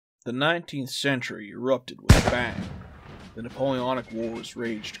The 19th century erupted with a bang. The Napoleonic Wars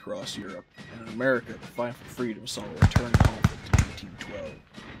raged across Europe, and in America, the fight for freedom saw a return conflict in 1812.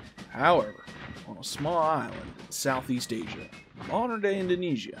 However, on a small island in Southeast Asia, modern-day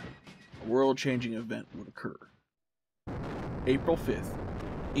Indonesia, a world-changing event would occur. April 5th,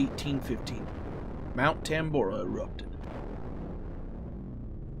 1815, Mount Tambora erupted.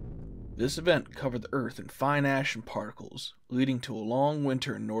 This event covered the Earth in fine ash and particles, leading to a long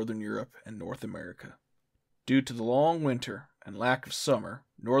winter in northern Europe and North America. Due to the long winter and lack of summer,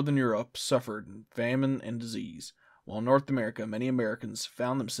 northern Europe suffered famine and disease, while in North America many Americans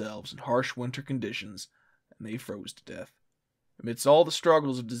found themselves in harsh winter conditions and they froze to death. Amidst all the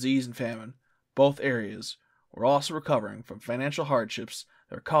struggles of disease and famine, both areas were also recovering from financial hardships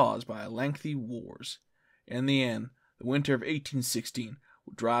that were caused by lengthy wars. In the end, the winter of 1816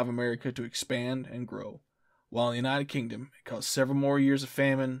 would drive America to expand and grow, while in the United Kingdom it caused several more years of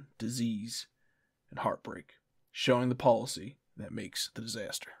famine, disease, and heartbreak, showing the policy that makes the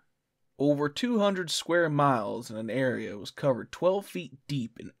disaster. Over 200 square miles in an area was covered 12 feet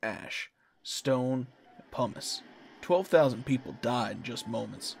deep in ash, stone, and pumice. 12,000 people died in just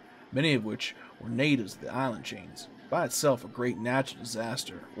moments, many of which were natives of the island chains. By itself a great natural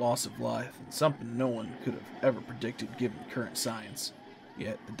disaster, loss of life, and something no one could have ever predicted given current science.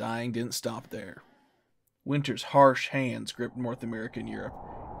 Yet the dying didn't stop there. Winter's harsh hands gripped North America and Europe.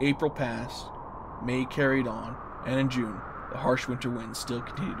 April passed, May carried on, and in June, the harsh winter winds still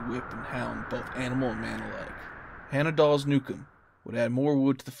continued to whip and hound both animal and man alike. Hannah Dawes Newcomb would add more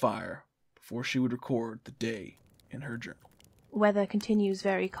wood to the fire before she would record the day in her journal. Weather continues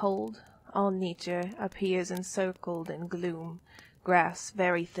very cold. All nature appears encircled in gloom. Grass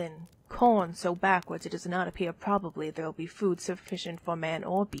very thin. Corn so backwards it does not appear probably there will be food sufficient for man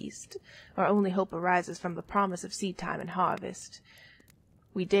or beast. Our only hope arises from the promise of seed-time and harvest.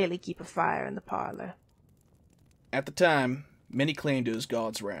 We daily keep a fire in the parlor. At the time, many claimed it was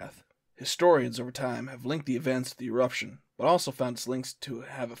God's wrath. Historians over time have linked the events to the eruption, but also found its links to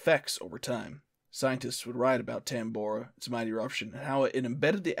have effects over time. Scientists would write about Tambora, its mighty eruption, and how it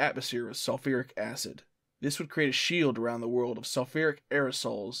embedded the atmosphere with sulfuric acid. This would create a shield around the world of sulfuric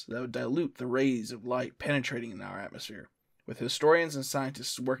aerosols that would dilute the rays of light penetrating in our atmosphere. With historians and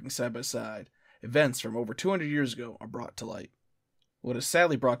scientists working side by side, events from over 200 years ago are brought to light. What is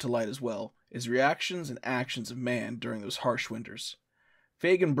sadly brought to light as well is reactions and actions of man during those harsh winters.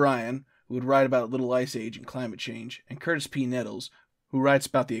 Fagan Bryan, who would write about Little Ice Age and climate change, and Curtis P. Nettles, who writes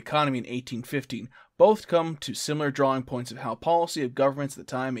about the economy in 1815, both come to similar drawing points of how policy of governments at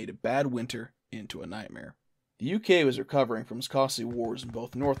the time made a bad winter into a nightmare. The UK was recovering from its costly wars in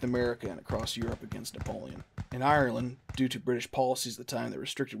both North America and across Europe against Napoleon. In Ireland, due to British policies at the time that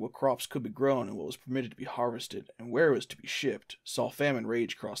restricted what crops could be grown and what was permitted to be harvested and where it was to be shipped, saw famine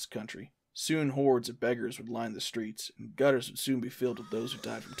rage across the country. Soon hordes of beggars would line the streets, and gutters would soon be filled with those who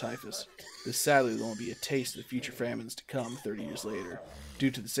died from typhus. This sadly will only be a taste of the future famines to come 30 years later,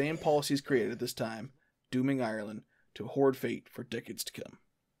 due to the same policies created at this time, dooming Ireland to a horrid fate for decades to come.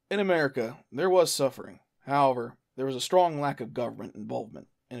 In America, there was suffering. However, there was a strong lack of government involvement.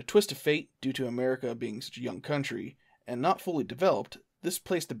 In a twist of fate, due to America being such a young country, and not fully developed, this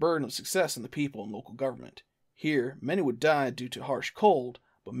placed the burden of success on the people and local government. Here, many would die due to harsh cold,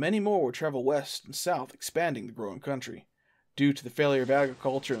 but many more would travel west and south, expanding the growing country. Due to the failure of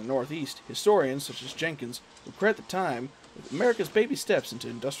agriculture in the Northeast, historians such as Jenkins would credit the time with America's baby steps into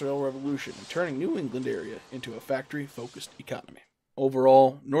industrial revolution and turning New England area into a factory-focused economy.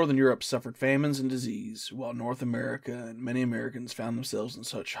 Overall, Northern Europe suffered famines and disease, while North America and many Americans found themselves in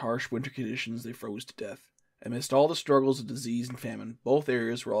such harsh winter conditions they froze to death. Amidst all the struggles of disease and famine, both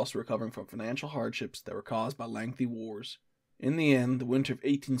areas were also recovering from financial hardships that were caused by lengthy wars. In the end, the winter of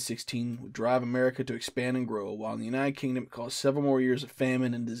 1816 would drive America to expand and grow, while in the United Kingdom it caused several more years of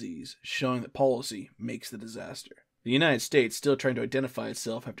famine and disease, showing that policy makes the disaster. The United States, still trying to identify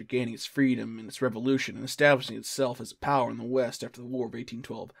itself after gaining its freedom and its revolution and establishing itself as a power in the West after the War of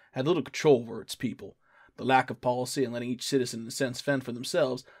 1812, had little control over its people. The lack of policy and letting each citizen in a sense fend for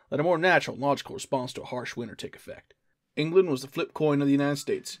themselves let a more natural and logical response to a harsh winter take effect. England was the flip coin of the United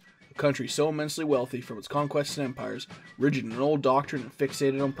States, a country so immensely wealthy from its conquests and empires, rigid in an old doctrine and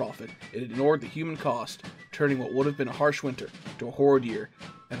fixated on profit, it had ignored the human cost, turning what would have been a harsh winter to a horrid year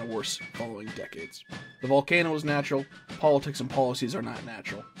and a worse following decades. The volcano is natural, politics and policies are not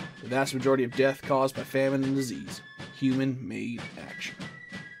natural. The vast majority of death caused by famine and disease, human-made action.